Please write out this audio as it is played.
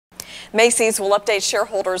Macy's will update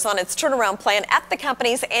shareholders on its turnaround plan at the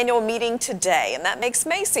company's annual meeting today, and that makes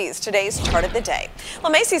Macy's today's chart of the day.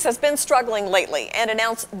 Well, Macy's has been struggling lately and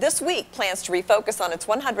announced this week plans to refocus on its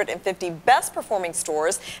 150 best performing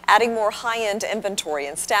stores, adding more high-end inventory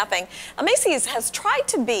and staffing. Macy's has tried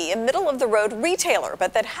to be a middle-of-the-road retailer,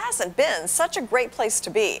 but that hasn't been such a great place to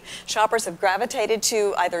be. Shoppers have gravitated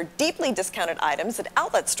to either deeply discounted items at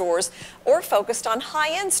outlet stores or focused on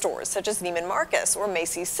high-end stores such as Neiman Marcus or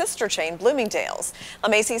Macy's sister chain Bloomingdale's.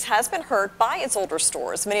 Macy's has been hurt by its older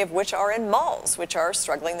stores, many of which are in malls, which are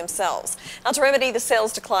struggling themselves. Now, to remedy the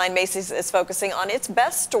sales decline, Macy's is focusing on its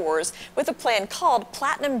best stores with a plan called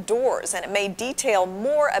Platinum Doors, and it may detail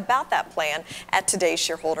more about that plan at today's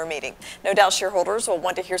shareholder meeting. No doubt shareholders will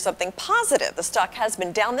want to hear something positive. The stock has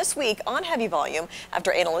been down this week on heavy volume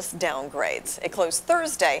after analysts downgrades. It closed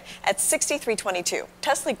Thursday at $63.22.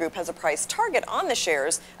 Tesla Group has a price target on the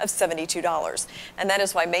shares of $72. And that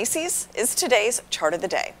is why Macy's is today's chart of the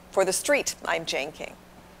day. For The Street, I'm Jane King.